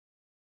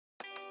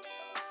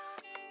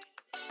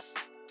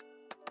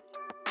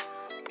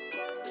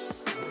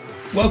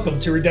Welcome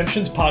to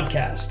Redemption's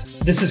podcast.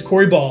 This is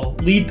Corey Ball,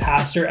 lead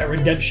pastor at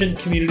Redemption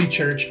Community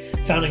Church,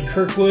 found in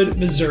Kirkwood,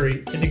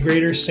 Missouri, in the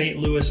greater St.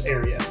 Louis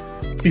area.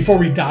 Before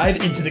we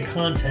dive into the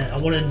content,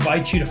 I want to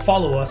invite you to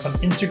follow us on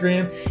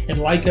Instagram and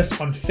like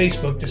us on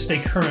Facebook to stay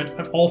current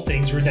on all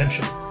things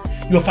Redemption.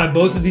 You'll find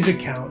both of these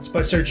accounts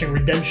by searching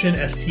Redemption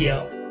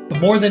STL. But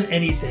more than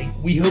anything,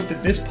 we hope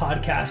that this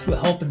podcast will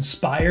help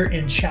inspire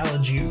and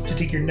challenge you to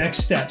take your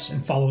next steps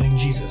in following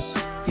Jesus.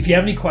 If you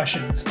have any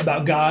questions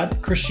about God,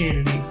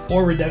 Christianity,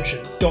 or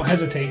redemption, don't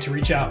hesitate to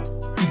reach out.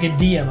 You can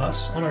DM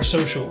us on our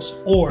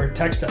socials or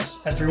text us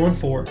at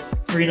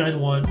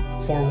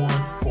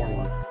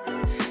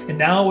 314-391-4141. And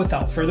now,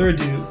 without further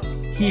ado,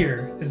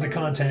 here is the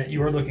content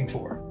you are looking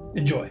for.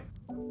 Enjoy.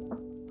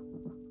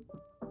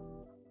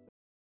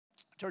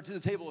 Turn to the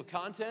table of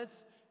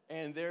contents,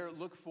 and there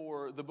look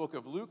for the book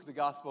of Luke, the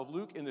Gospel of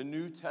Luke in the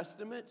New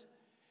Testament,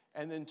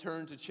 and then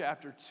turn to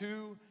chapter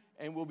 2,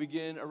 and we'll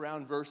begin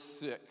around verse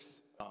 6.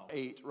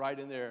 8, right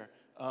in there.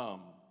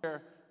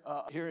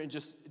 Here in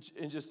just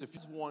a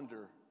few,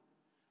 wonder,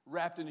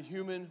 wrapped in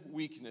human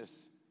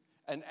weakness,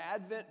 an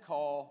Advent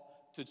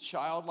call to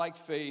childlike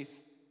faith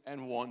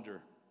and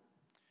wonder.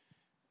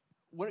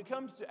 When it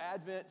comes to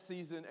Advent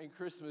season and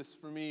Christmas,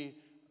 for me,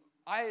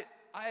 I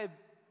had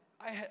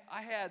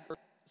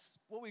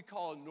what we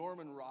call a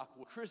Norman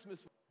Rockwell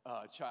Christmas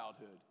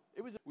childhood.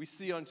 It was we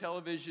see on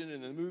television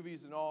and the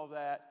movies and all of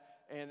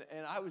that, and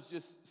I was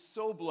just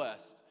so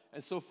blessed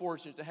and so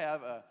fortunate to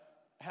have a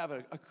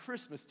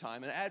Christmas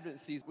time, an Advent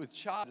season with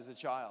child as a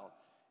child,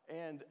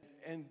 and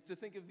to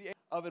think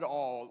of it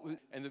all,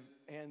 and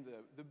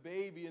the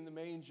baby in the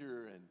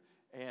manger,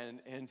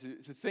 and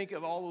to think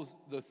of all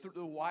those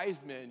the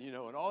wise men,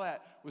 and all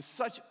that was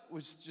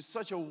just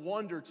such a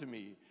wonder to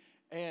me,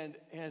 and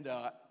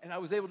I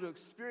was able to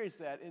experience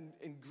that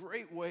in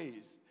great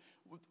ways.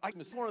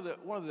 One of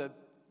the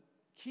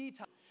key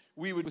times.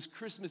 It was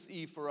Christmas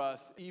Eve for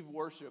us, Eve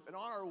worship. And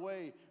on our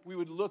way, we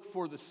would look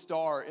for the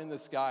star in the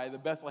sky, the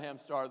Bethlehem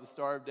star, the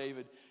Star of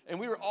David. And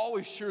we were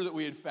always sure that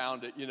we had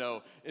found it,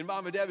 And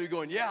Mom and Dad would be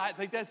going, yeah, I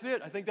think that's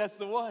it. I think that's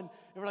the one. And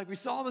we're like, we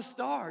saw the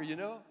star,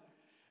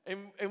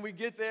 And we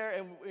get there,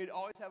 and we'd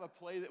always have a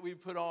play that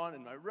we'd put on.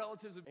 And my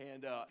relatives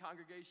and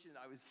congregation,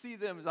 I would see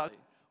them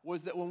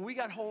was that when we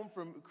got home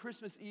from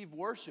Christmas Eve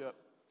worship,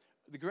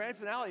 the grand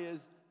finale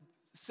is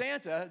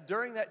Santa,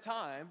 during that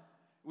time,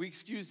 we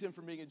excused him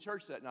from being in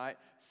church that night.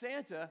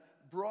 Santa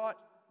brought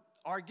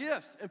our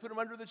gifts and put them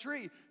under the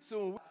tree.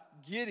 So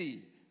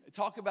giddy,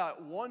 talk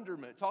about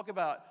wonderment, talk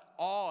about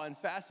awe and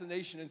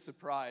fascination and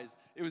surprise.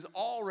 It was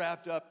all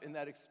wrapped up in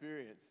that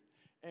experience.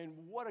 And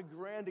what a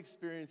grand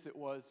experience it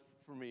was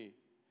for me.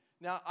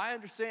 Now, I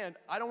understand,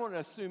 I don't want to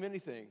assume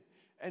anything.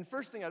 And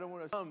first thing I don't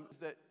want to assume is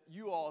that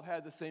you all have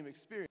had the same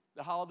experience.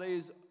 The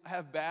holidays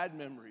have bad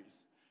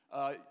memories.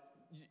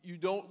 You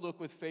don't look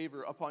with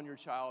favor upon your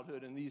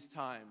childhood in these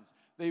times.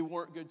 They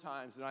weren't good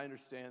times, and I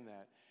understand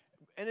that.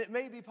 And it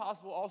may be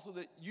possible also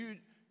that you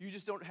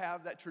just don't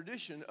have that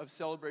tradition of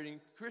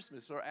celebrating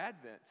Christmas or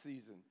Advent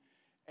season.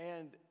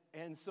 And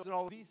so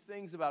all these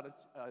things about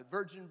a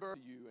virgin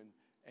birth to you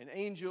and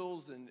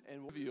angels and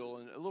reveal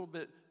and a little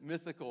bit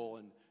mythical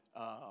and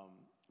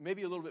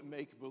maybe a little bit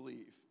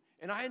make-believe.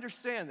 And I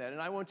understand that,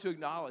 and I want to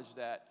acknowledge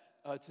that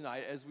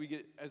tonight as we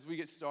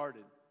get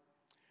started.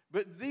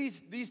 But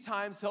these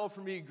times held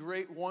for me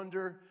great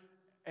wonder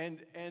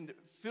and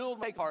filled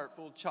my heart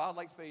full of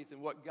childlike faith in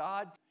what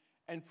God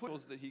and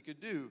pushes that He could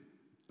do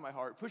in my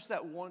heart. Push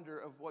that wonder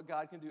of what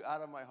God can do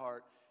out of my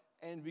heart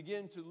and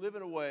begin to live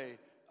in a way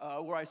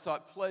where I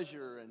sought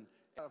pleasure and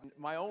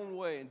my own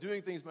way and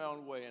doing things my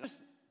own way. And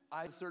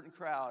I had a certain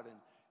crowd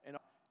and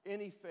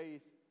any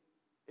faith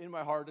in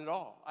my heart at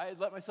all. I had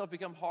let myself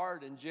become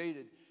hard and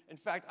jaded. In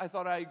fact, I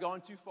thought I had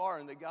gone too far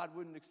and that God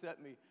wouldn't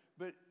accept me.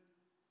 But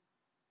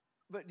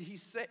He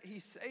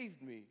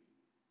saved me.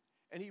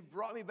 And He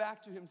brought me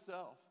back to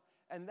Himself.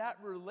 And that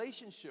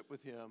relationship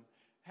with Him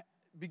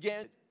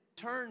began to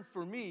turn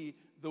for me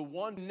the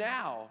one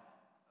now.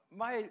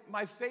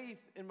 My faith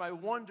and my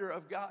wonder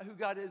of God, who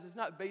God is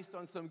not based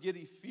on some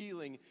giddy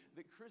feeling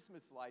that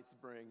Christmas lights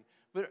bring,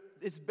 but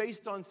it's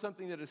based on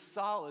something that is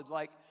solid,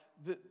 like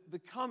the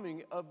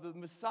coming of the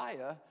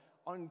Messiah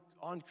on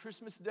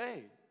Christmas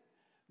Day.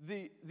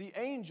 The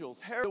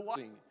angels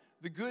heralding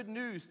the good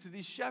news to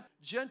these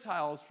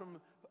Gentiles from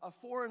a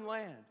foreign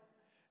land.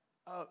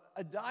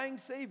 A dying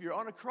Savior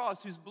on a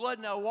cross whose blood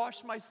now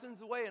washed my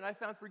sins away, and I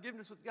found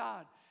forgiveness with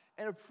God,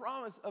 and a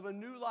promise of a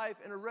new life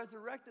and a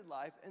resurrected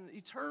life and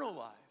eternal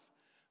life.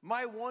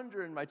 My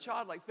wonder and my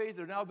childlike faith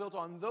are now built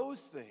on those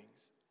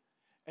things,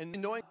 and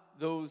knowing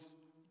those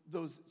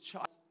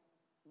child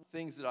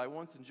things that I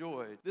once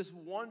enjoyed. This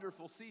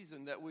wonderful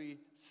season that we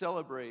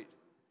celebrate,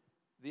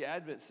 the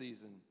Advent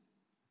season.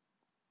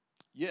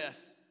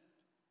 Yes,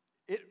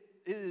 it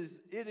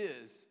is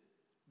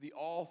the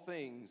all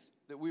things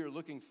that we are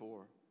looking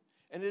for.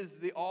 And it is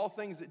the all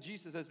things that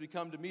Jesus has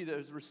become to me that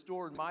has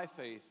restored my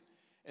faith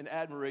and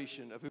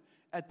admiration of who.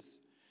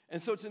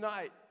 And so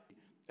tonight,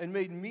 and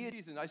made me a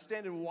reason, I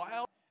stand in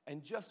wild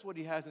and just what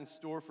He has in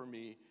store for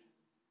me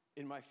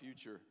in my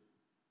future.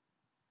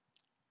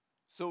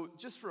 So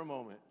just for a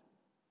moment,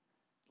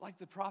 like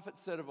the prophet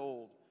said of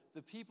old,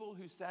 the people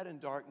who sat in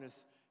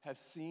darkness have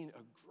seen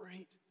a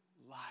great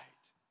light.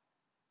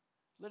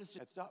 Let us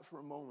just stop for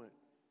a moment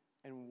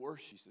and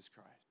worship Jesus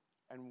Christ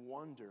and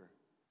wonder.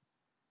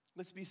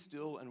 Let's be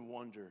still and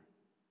wonder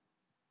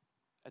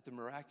at the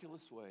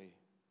miraculous way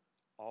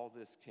all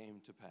this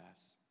came to pass.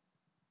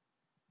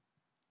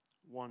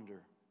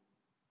 Wonder.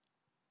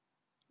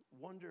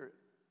 Wonder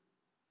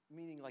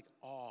meaning like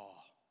awe,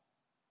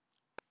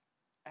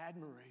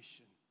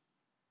 admiration,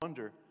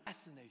 wonder,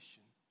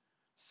 fascination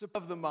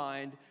of the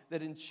mind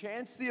that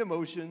enchants the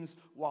emotions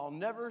while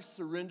never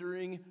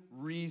surrendering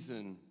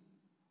reason.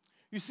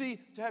 You see,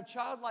 to have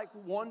childlike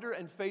wonder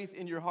and faith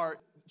in your heart,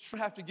 you don't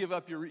have to give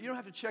up you don't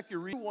have to check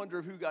your wonder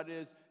of who God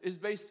is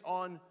based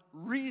on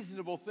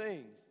reasonable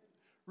things.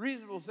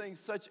 Reasonable things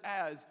such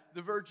as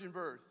the virgin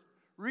birth.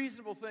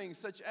 Reasonable things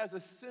such as a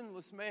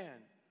sinless man.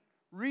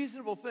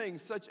 Reasonable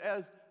things such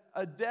as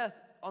a death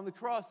on the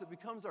cross that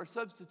becomes our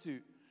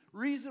substitute.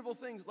 Reasonable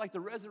things like the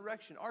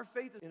resurrection. Our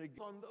faith is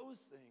on those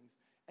things.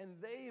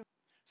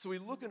 So we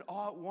look in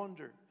awe and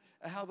wonder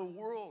at how the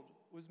world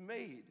was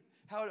made,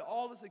 how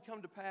all this had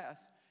come to pass,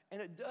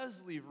 and it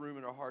does leave room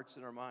in our hearts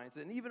and our minds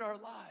and even our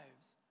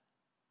lives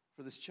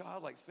for this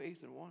childlike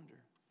faith and wonder.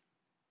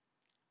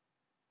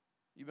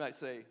 You might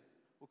say,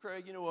 well,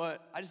 Craig, you know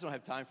what? I just don't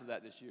have time for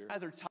that this year.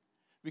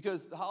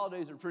 Because the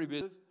holidays are pretty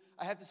busy.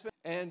 I have to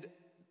spend,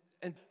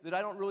 and that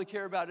I don't really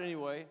care about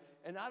anyway.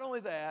 And not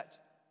only that,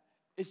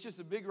 it's just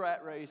a big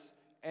rat race.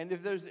 And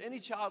if there's any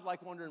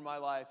childlike wonder in my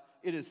life,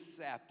 it has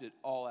sapped it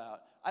all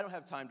out. I don't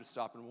have time to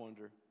stop and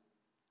wonder.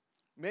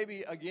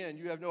 Maybe, again,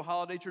 you have no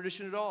holiday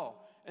tradition at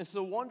all. And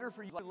so wonder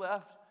for you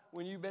left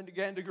when you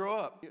began to grow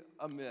up.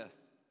 A myth.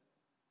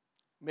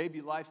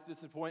 Maybe life's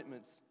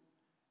disappointments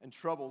and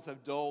troubles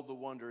have dulled the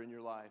wonder in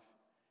your life.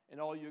 And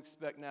all you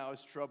expect now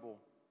is trouble.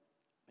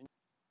 And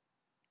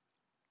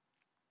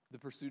the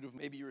pursuit of,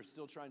 maybe you're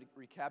still trying to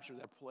recapture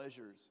that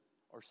pleasures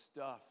or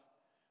stuff.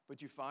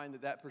 But you find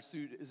that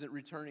pursuit isn't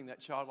returning that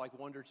childlike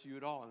wonder to you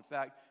at all. In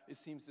fact, it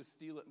seems to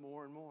steal it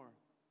more and more.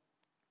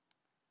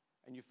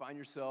 And you find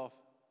yourself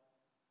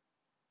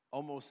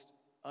almost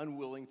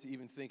unwilling to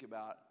even think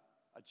about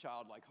a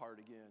childlike heart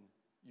again.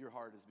 Your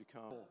heart has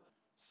become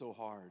so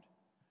hard.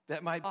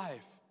 That might be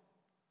life.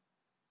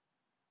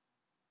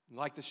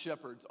 Like the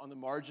shepherds on the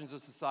margins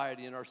of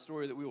society in our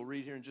story that we will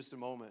read here in just a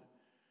moment,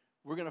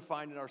 we're going to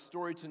find in our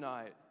story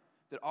tonight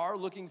that our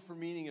looking for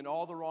meaning in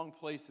all the wrong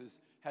places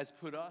has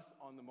put us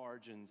on the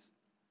margins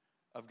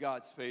of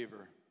God's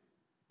favor.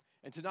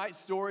 And tonight's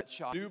story,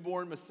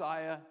 newborn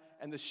Messiah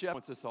and the shepherd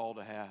wants us all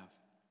to have.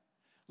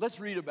 Let's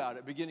read about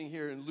it, beginning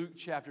here in Luke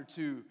chapter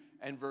 2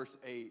 and verse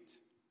 8.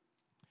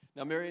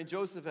 Now, Mary and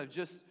Joseph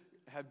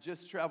have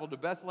just traveled to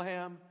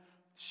Bethlehem.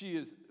 She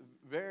is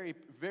very,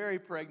 very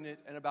pregnant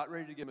and about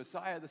ready to give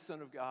Messiah, the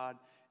Son of God.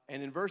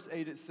 And in verse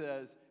 8 it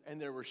says, and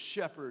there were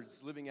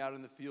shepherds living out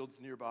in the fields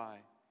nearby,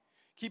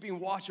 keeping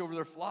watch over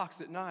their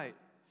flocks at night.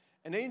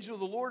 An angel of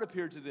the Lord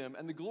appeared to them,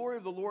 and the glory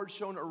of the Lord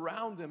shone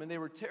around them, and they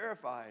were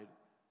terrified.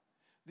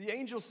 The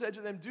angel said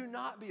to them, do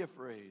not be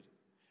afraid.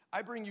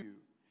 I bring you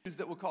news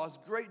that will cause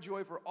great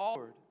joy for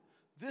all.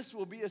 This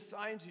will be a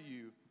sign to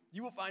you.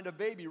 You will find a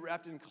baby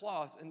wrapped in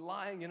cloths and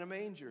lying in a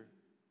manger.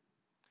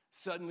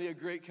 Suddenly a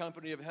great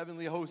company of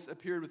heavenly hosts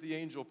appeared with the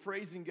angel,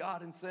 praising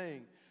God and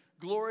saying,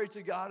 glory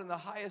to God in the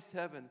highest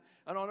heaven,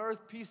 and on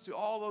earth peace to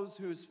all those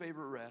whose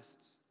favor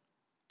rests.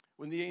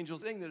 When the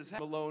angels think that is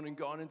alone and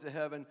gone into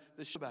heaven,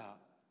 the about.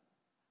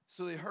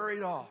 So they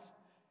hurried off,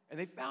 and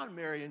they found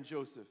Mary and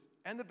Joseph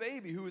and the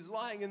baby who was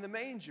lying in the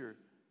manger.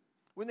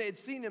 When they had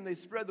seen him, they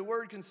spread the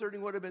word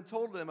concerning what had been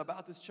told them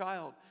about this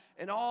child.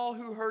 And all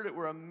who heard it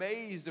were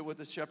amazed at what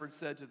the shepherds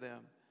said to them.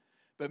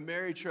 But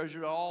Mary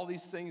treasured all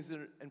these things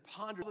and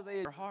pondered they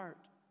in her heart.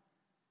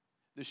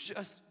 This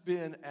just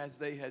been as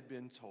they had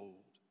been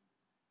told.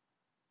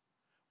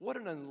 What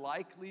an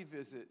unlikely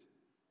visit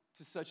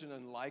to such an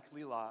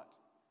unlikely lot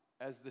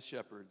as the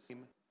shepherds.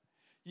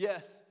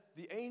 Yes,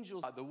 the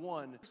angels are the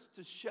one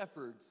to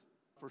shepherds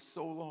for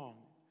so long.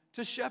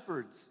 To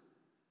shepherds.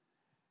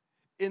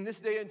 In this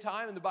day and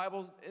time, in the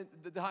Bible,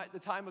 the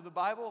time of the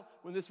Bible,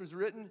 when this was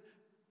written,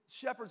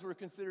 shepherds were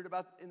considered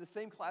about in the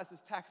same class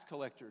as tax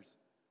collectors.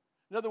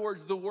 In other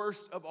words, the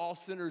worst of all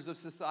sinners of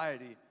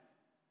society.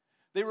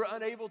 They were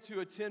unable to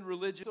attend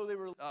religion, so they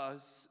were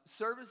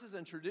services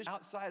and traditions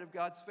outside of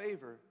God's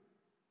favor.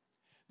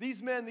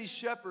 These men, these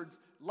shepherds,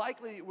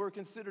 likely were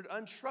considered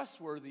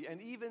untrustworthy and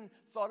even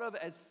thought of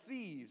as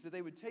thieves, that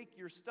they would take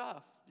your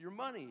stuff, your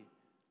money.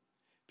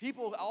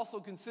 People also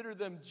considered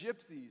them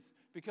gypsies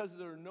because of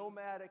their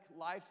nomadic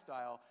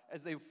lifestyle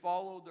as they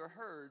followed their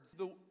herds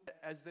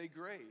as they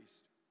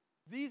grazed.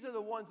 These are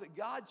the ones that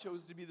God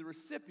chose to be the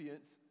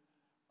recipients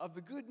of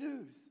the good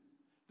news.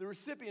 The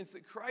recipients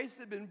that Christ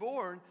had been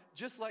born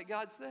just like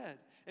God said.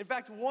 In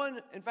fact,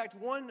 one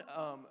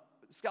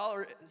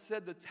scholar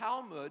said the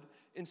Talmud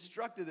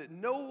instructed that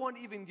no one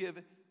even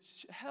give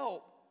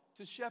help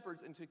to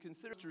shepherds and to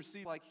consider to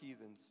receive like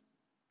heathens,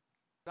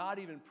 not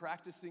even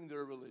practicing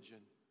their religion.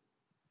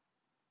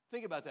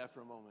 Think about that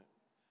for a moment.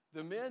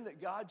 The men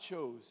that God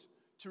chose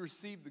to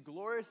receive the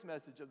glorious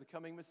message of the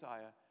coming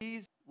Messiah,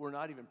 these were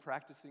not even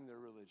practicing their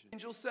religion. The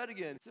angel said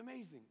again, it's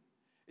amazing.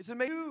 It's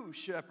amazing. You,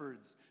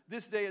 shepherds,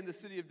 this day in the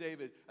city of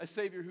David, a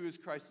Savior who is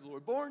Christ the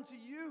Lord, born to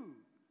you.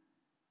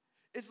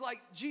 It's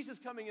like Jesus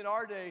coming in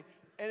our day,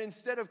 and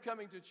instead of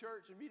coming to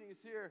church and meeting us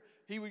here,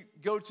 he would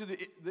go to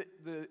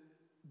the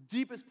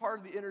deepest part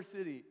of the inner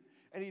city,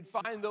 and he'd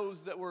find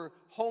those that were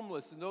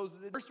homeless, and those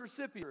that didn't, first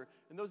recipient,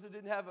 and those that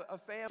didn't have a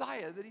family,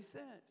 Messiah that he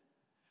sent.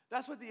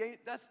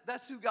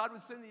 That's who God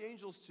would send the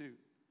angels to.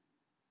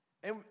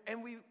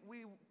 And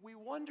we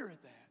wonder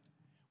at that.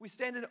 We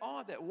stand in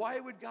awe of that. Why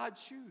would God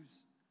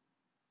choose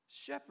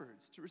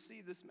shepherds to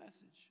receive this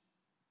message?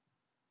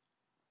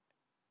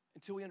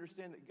 Until we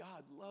understand that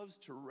God loves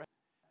to rest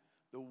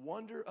the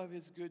wonder of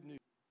his good news.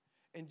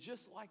 And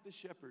just like the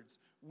shepherds,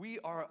 we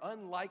are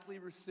unlikely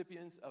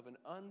recipients of an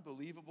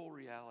unbelievable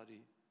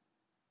reality.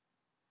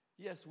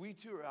 Yes, we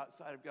too are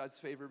outside of God's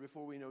favor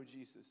before we know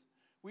Jesus.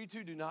 We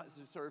too do not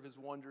deserve his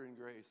wonder and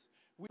grace.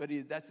 But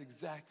that's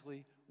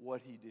exactly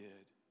what he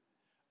did.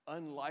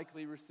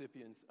 Unlikely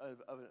recipients of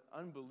an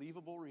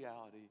unbelievable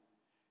reality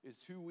is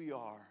who we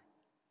are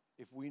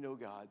if we know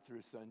God through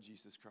his son,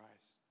 Jesus Christ.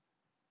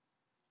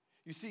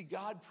 You see,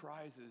 God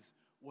prizes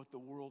what the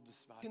world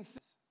despises.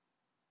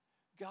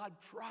 God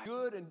prizes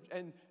good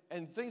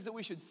and things that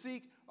we should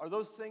seek are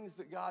those things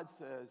that God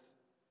says,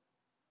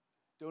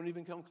 don't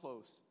even come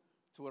close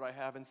to what I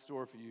have in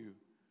store for you,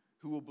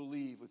 who will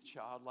believe with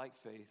childlike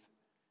faith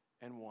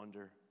and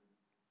wonder.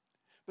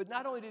 But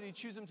not only did he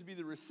choose them to be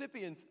the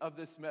recipients of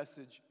this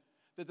message,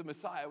 that the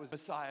Messiah was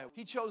Messiah,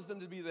 he chose them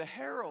to be the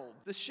herald.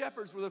 The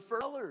shepherds were the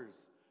first tellers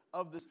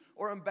of this,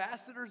 or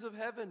ambassadors of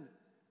heaven.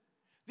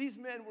 These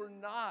men were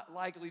not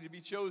likely to be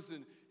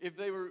chosen if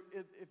they were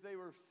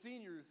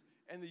seniors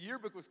and the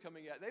yearbook was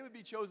coming out. They would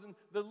be chosen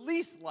the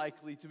least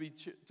likely to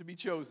be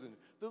chosen,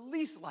 the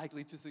least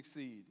likely to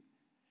succeed.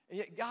 And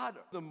yet God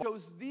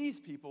chose these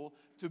people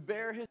to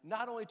bear his,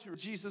 not only to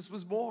Jesus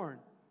was born,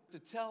 to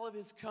tell of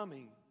his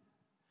coming.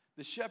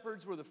 The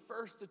shepherds were the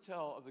first to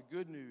tell of the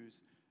good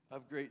news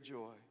of great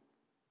joy.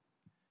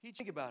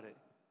 Think about it.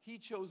 He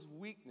chose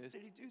weakness.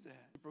 Did he do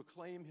that? To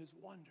proclaim his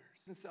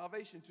wonders and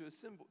salvation to a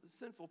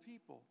sinful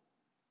people.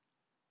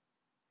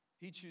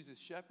 He chooses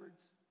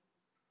shepherds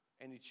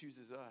and he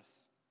chooses us.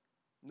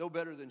 No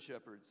better than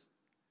shepherds.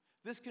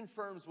 This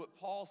confirms what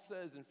Paul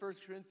says in 1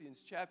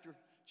 Corinthians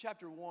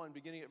chapter 1,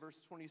 beginning at verse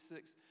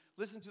 26.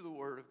 Listen to the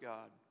word of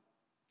God.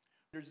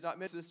 There's not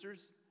many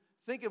sisters.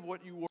 Think of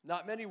what you were.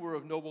 Not many were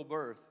of noble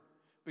birth,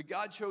 but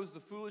God chose the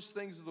foolish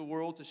things of the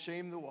world to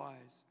shame the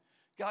wise.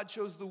 God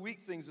chose the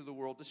weak things of the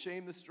world to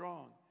shame the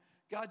strong.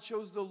 God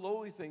chose the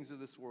lowly things of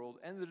this world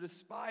and the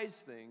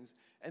despised things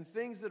and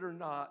things that are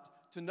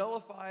not to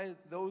nullify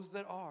those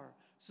that are,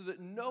 so that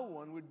no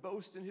one would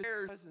boast in his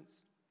presence.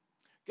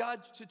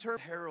 God to turn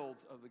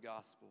heralds of the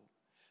gospel.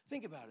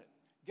 Think about it.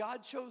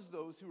 God chose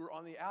those who were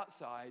on the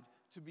outside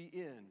to be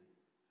in,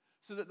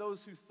 so that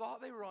those who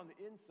thought they were on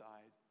the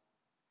inside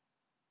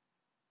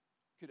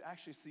could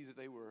actually see that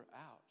they were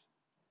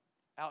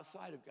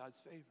outside of God's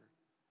favor.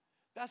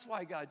 That's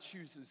why God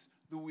chooses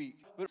the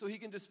weak, but so he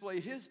can display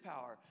his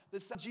power.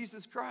 That's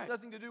Jesus Christ.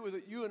 Nothing to do with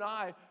it. You and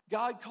I,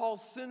 God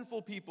calls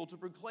sinful people to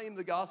proclaim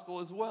the gospel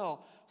as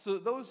well, so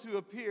that those who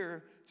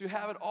appear to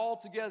have it all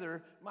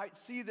together might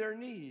see their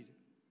need.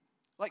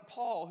 Like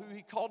Paul, who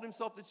he called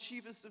himself the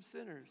chiefest of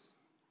sinners.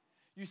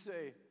 You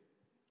say,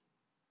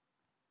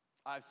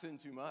 I've sinned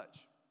too much.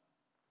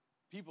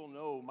 People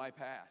know my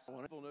past.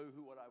 People know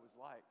what I was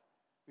like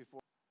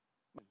before.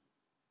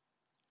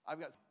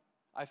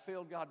 I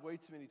failed God way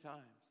too many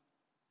times.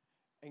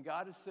 And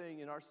God is saying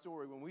in our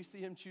story, when we see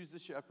him choose the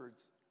shepherds,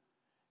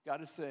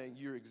 God is saying,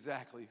 you're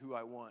exactly who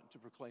I want to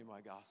proclaim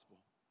my gospel.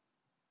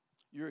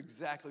 You're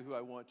exactly who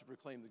I want to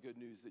proclaim the good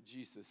news that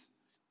Jesus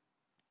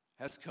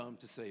has come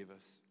to save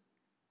us.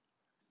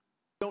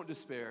 Don't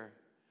despair.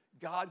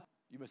 God,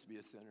 you must be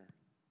a sinner.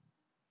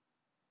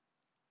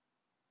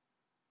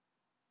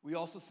 We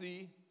also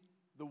see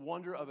the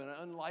wonder of an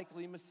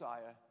unlikely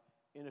Messiah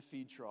in a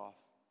feed trough.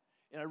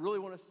 And I really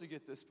want us to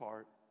get this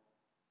part.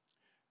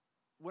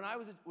 When I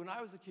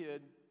was a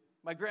kid,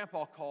 my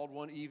grandpa called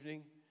one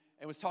evening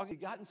and was talking.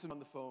 He'd gotten some on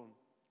the phone.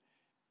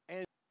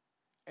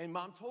 And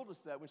Mom told us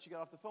that when she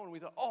got off the phone. And we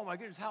thought, oh my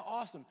goodness, how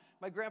awesome.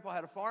 My grandpa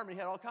had a farm and he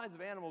had all kinds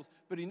of animals,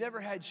 but he never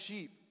had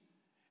sheep.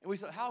 And we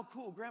thought, how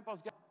cool,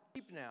 Grandpa's got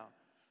sheep now.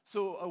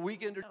 So a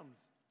weekend comes.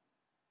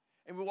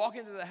 And we walk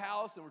into the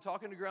house and we're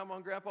talking to Grandma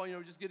and Grandpa,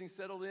 just getting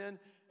settled in.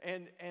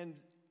 And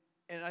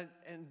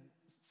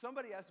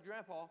somebody asked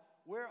Grandpa,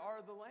 where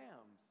are the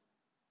lambs?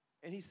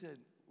 And he said,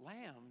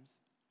 lambs?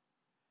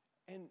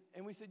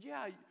 And we said,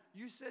 yeah,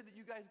 you said that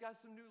you guys got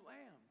some new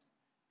lambs.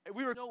 And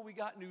we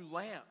got new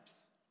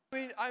lamps.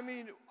 I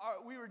mean,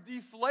 we were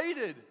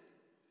deflated.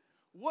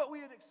 What we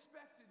had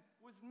expected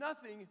was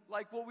nothing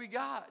like what we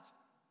got.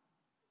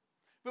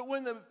 But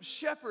when the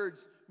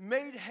shepherds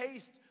made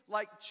haste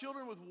like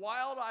children with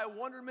wild-eye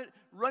wonderment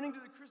running to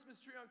the Christmas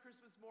tree on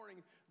Christmas morning.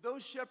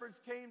 Those shepherds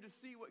came to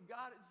see what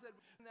God had said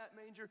in that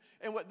manger.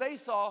 And what they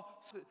saw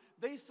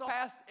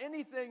past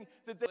anything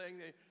that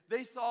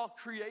they saw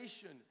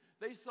creation.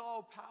 They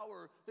saw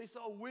power. They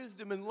saw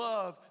wisdom and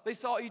love. They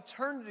saw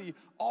eternity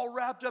all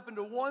wrapped up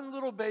into one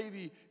little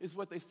baby is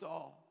what they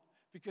saw,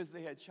 because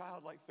they had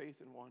childlike faith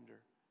and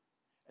wonder.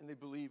 And they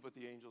believed what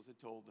the angels had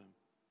told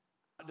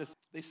them.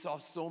 They saw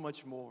so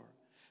much more.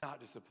 Not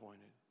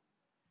disappointed.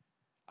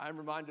 I'm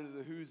reminded of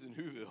the Who's in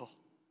Whoville.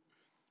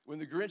 When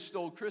the Grinch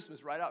stole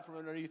Christmas right out from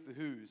underneath the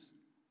Who's.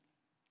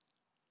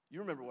 You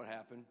remember what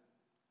happened.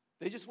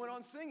 They just went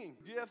on singing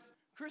gifts.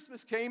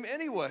 Christmas came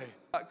anyway.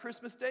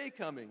 Christmas Day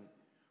coming.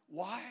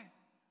 Why?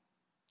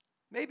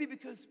 Maybe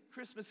because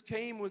Christmas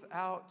came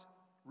without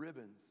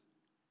ribbons.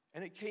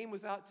 And it came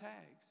without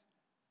tags.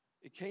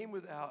 It came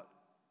without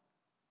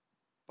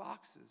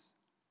boxes,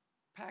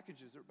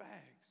 packages, or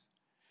bags.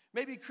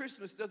 Maybe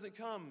Christmas doesn't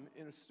come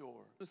in a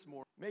store.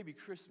 Maybe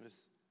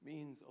Christmas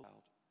means a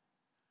child.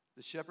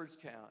 The shepherds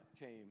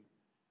came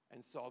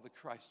and saw the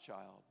Christ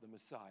child, the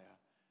Messiah,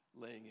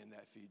 laying in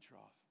that feed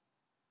trough.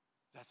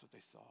 That's what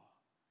they saw,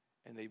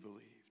 and they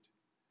believed.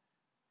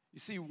 You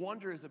see,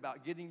 wonder is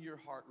about getting your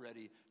heart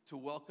ready to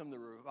welcome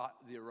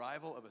the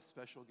arrival of a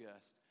special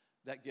guest.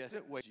 That guest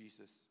was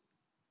Jesus.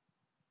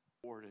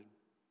 Awarded.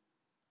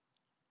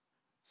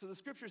 So the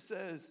scripture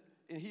says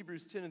in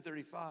Hebrews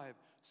 10:35,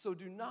 so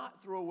do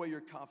not throw away your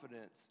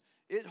confidence.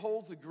 It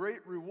holds a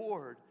great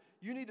reward.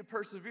 You need to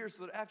persevere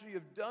so that after you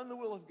have done the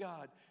will of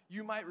God,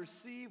 you might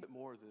receive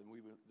more than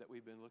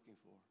we've been looking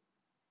for.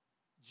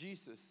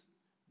 Jesus,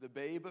 the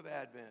babe of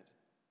Advent,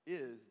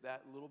 is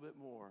that little bit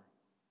more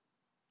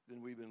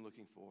than we've been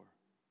looking for.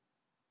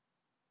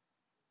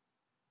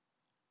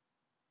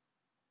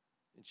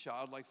 In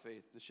childlike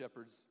faith, the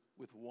shepherds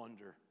with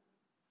wonder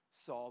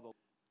saw the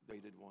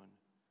waited one,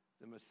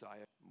 the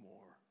Messiah,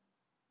 more.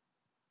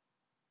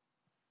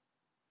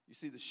 You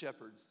see, the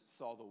shepherds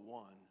saw the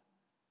one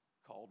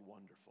called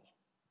Wonderful.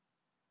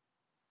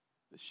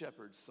 The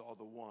shepherds saw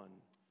the one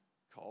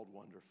called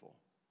Wonderful.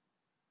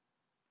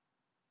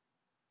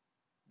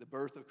 The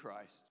birth of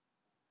Christ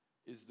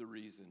is the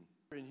reason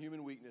in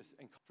human weakness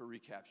and for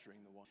recapturing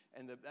the one.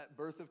 And that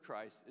birth of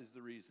Christ is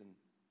the reason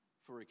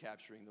for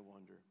recapturing the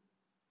wonder.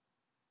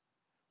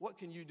 What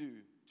can you do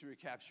to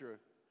recapture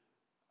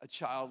a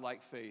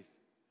childlike faith,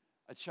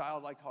 a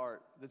childlike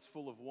heart that's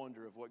full of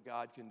wonder of what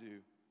God can do?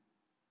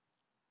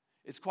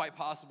 It's quite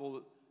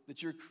possible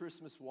that your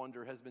Christmas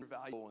wonder has been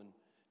valued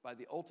by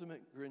the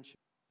ultimate Grinch.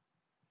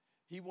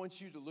 He wants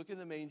you to look in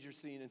the manger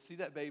scene and see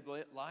that babe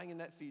lying in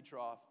that feed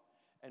trough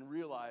and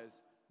realize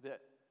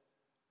that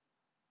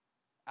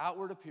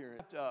outward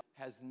appearance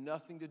has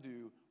nothing to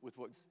do with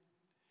what's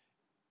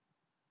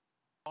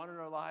on in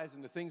our lives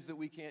and the things that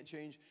we can't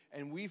change.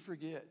 And we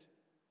forget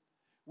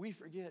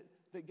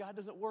that God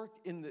doesn't work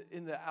in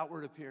the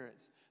outward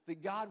appearance,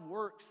 that God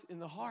works in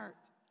the heart,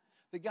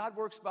 that God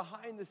works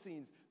behind the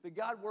scenes, that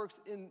God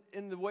works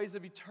in the ways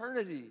of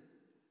eternity,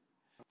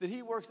 that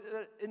he works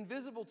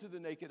invisible to the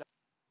naked eye,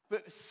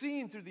 but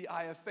seen through the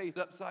eye of faith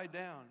upside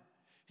down.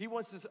 He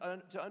wants us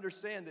to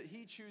understand that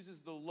he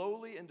chooses the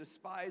lowly and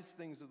despised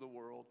things of the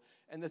world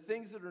and the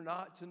things that are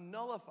not to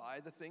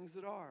nullify the things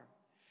that are.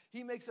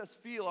 He makes us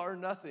feel our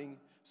nothing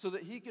so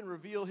that he can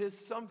reveal his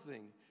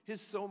something, his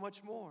so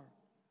much more.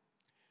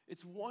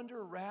 It's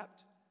wonder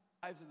wrapped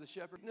lives of the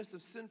shepherdness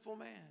of sinful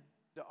man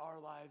to our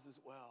lives as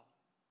well.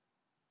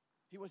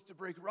 He wants to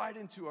break right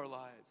into our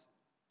lives.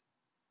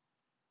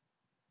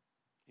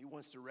 He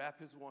wants to wrap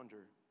his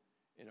wonder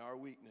in our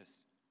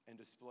weakness and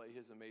display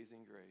his amazing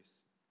grace.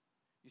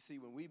 You see,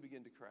 when we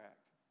begin to crack,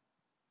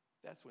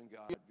 that's when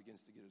God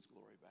begins to get his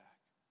glory back.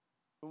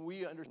 When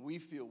we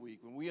feel weak,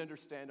 when we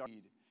understand our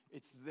need,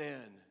 it's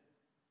then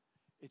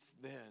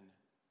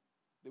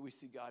that we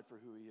see God for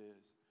who he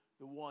is.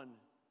 The one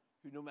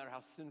who, no matter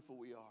how sinful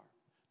we are,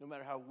 no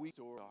matter how weak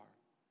we are,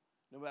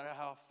 no matter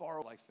how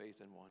far like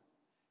faith in one,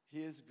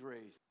 his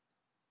grace.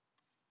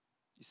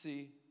 You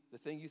see, the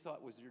thing you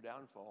thought was your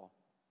downfall,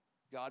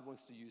 God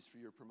wants to use for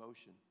your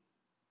promotion.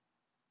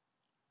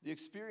 The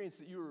experience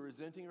that you are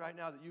resenting right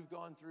now, that you've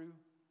gone through,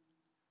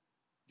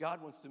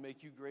 God wants to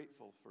make you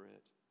grateful for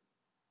it.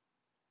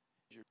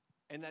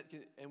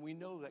 And we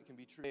know that can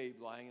be true.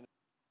 Babe lying in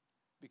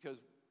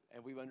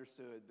and we've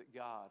understood that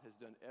God has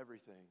done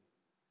everything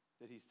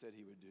that he said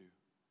he would do.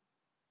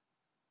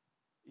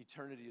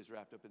 Eternity is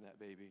wrapped up in that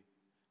baby.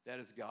 That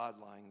is God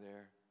lying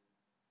there.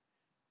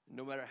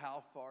 No matter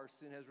how far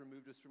sin has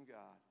removed us from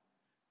God,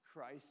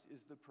 Christ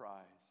is the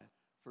prize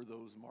for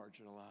those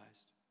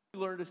marginalized. We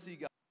learn to see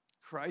God.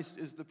 Christ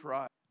is the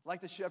prize.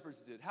 Like the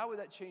shepherds did. How would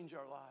that change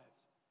our lives?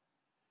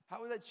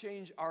 How would that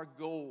change our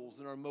goals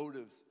and our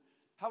motives?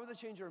 How would that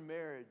change our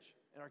marriage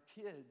and our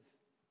kids,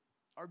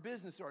 our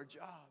business, our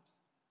jobs?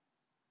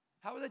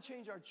 How would that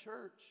change our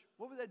church?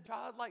 What would that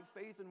childlike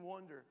faith and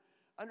wonder?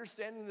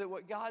 Understanding that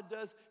what God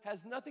does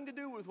has nothing to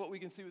do with what we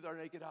can see with our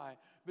naked eye,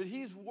 but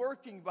he's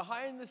working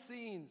behind the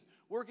scenes,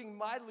 working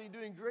mightily,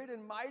 doing great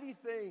and mighty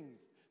things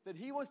that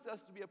he wants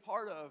us to be a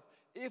part of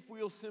if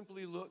we'll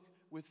simply look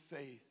with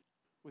faith,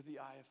 with the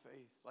eye of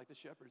faith, like the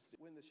shepherds did.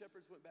 When the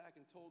shepherds went back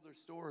and told their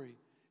story,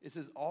 it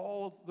says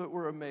all that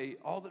were amazed,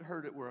 all that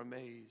heard it were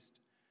amazed.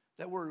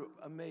 That word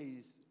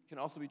amazed can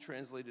also be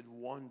translated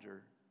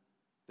wonder.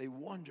 They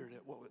wondered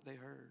at what they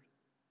heard.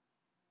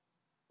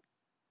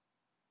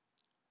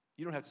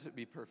 You don't have to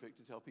be perfect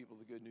to tell people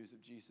the good news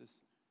of Jesus.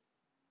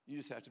 You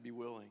just have to be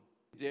willing.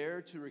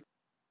 Dare to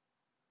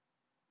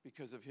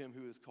because of him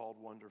who is called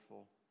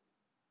Wonderful.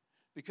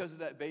 Because of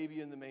that baby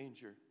in the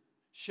manger,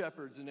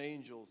 shepherds and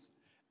angels,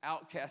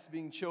 outcasts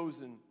being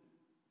chosen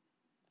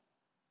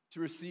to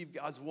receive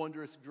God's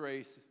wondrous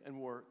grace and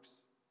works.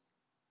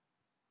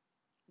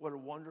 What a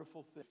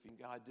wonderful thing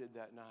God did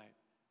that night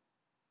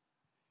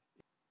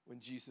when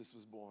Jesus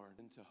was born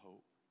into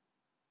hope.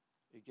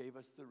 It gave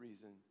us the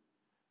reason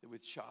that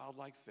with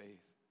childlike faith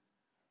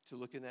to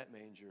look in that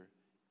manger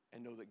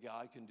and know that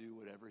God can do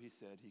whatever he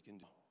said he can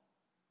do.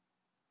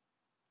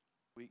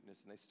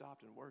 Weakness, and they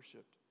stopped and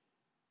worshiped.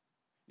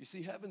 You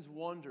see, heaven's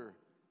wonder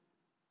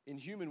in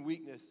human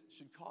weakness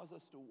should cause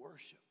us to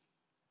worship.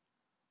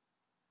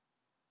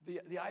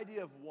 The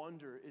idea of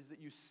wonder is that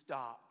you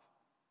stop.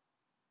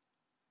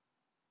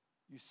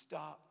 You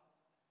stop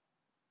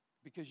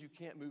because you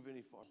can't move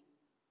any farther.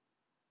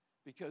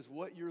 Because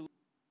what you're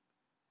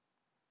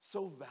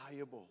so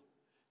valuable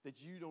that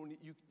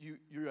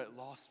you're at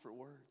loss for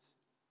words.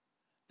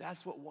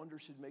 That's what wonder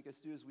should make us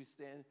do as we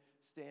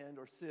stand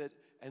or sit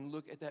and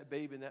look at that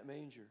babe in that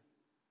manger.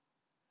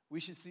 We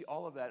should see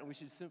all of that, and we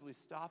should simply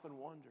stop and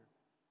wonder.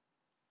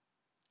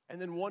 And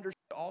then wonder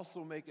should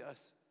also make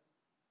us,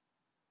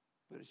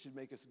 but it should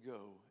make us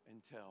go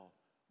and tell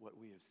what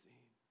we have seen.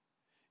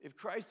 If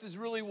Christ is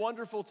really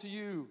wonderful to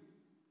you,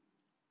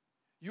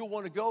 you'll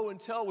want to go and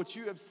tell what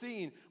you have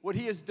seen, what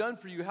he has done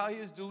for you, how he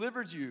has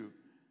delivered you.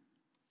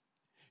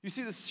 You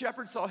see, the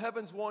shepherds saw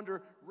heaven's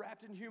wonder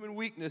wrapped in human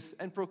weakness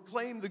and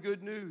proclaimed the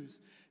good news.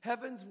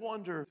 Heaven's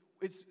wonder,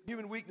 its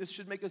human weakness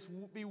should make us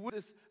be with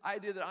this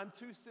idea that I'm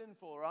too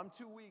sinful or I'm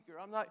too weak or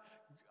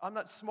I'm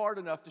not smart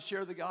enough to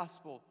share the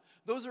gospel.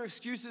 Those are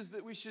excuses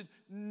that we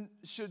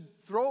should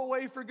throw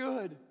away for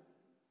good.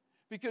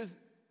 Because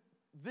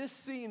this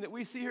scene that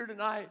we see here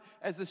tonight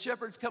as the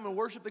shepherds come and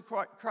worship the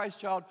Christ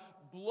child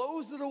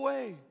blows it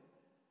away.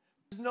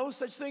 There's no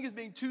such thing as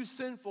being too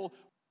sinful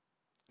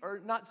or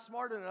not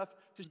smart enough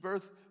to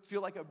birth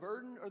feel like a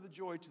burden or the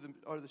joy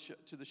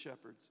to the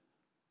shepherds.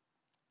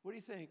 What do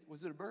you think?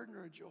 Was it a burden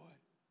or a joy?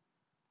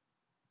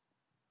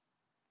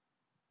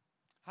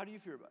 How do you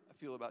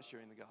feel about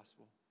sharing the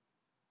gospel?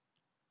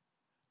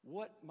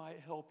 What might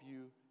help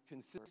you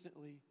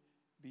consistently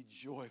be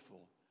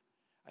joyful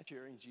at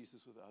sharing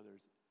Jesus with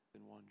others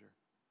and wonder?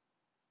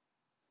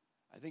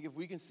 I think if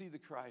we can see the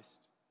Christ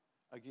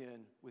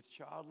again with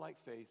childlike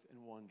faith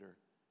and wonder,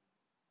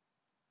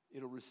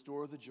 it'll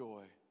restore the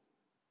joy,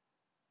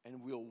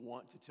 and we'll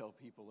want to tell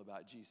people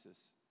about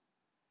Jesus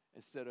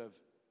instead of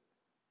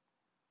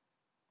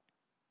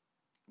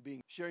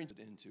being sharing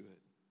into it.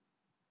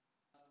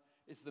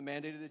 It's the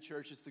mandate of the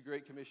church. It's the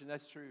Great Commission.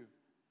 That's true.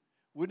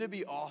 Wouldn't it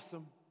be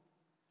awesome?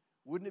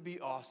 Wouldn't it be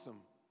awesome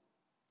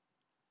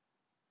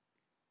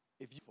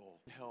if you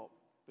help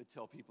but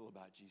tell people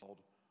about Jesus?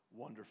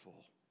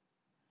 Wonderful.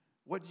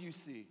 What do you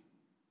see?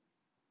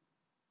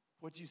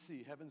 What do you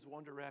see? Heaven's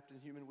wonder wrapped in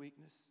human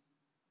weakness?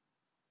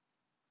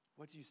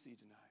 What do you see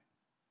tonight?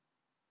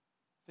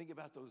 Think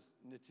about those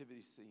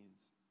nativity scenes.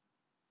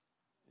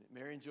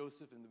 Mary and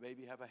Joseph and the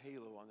baby have a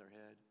halo on their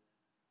head.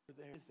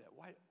 There is that.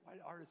 Why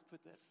did artists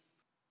put that?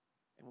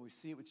 And when we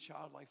see it with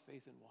childlike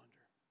faith and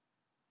wonder,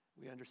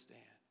 we understand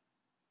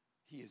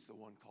he is the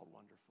one called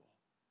Wonderful.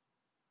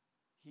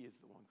 He is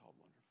the one called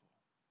Wonderful.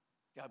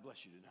 God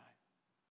bless you tonight.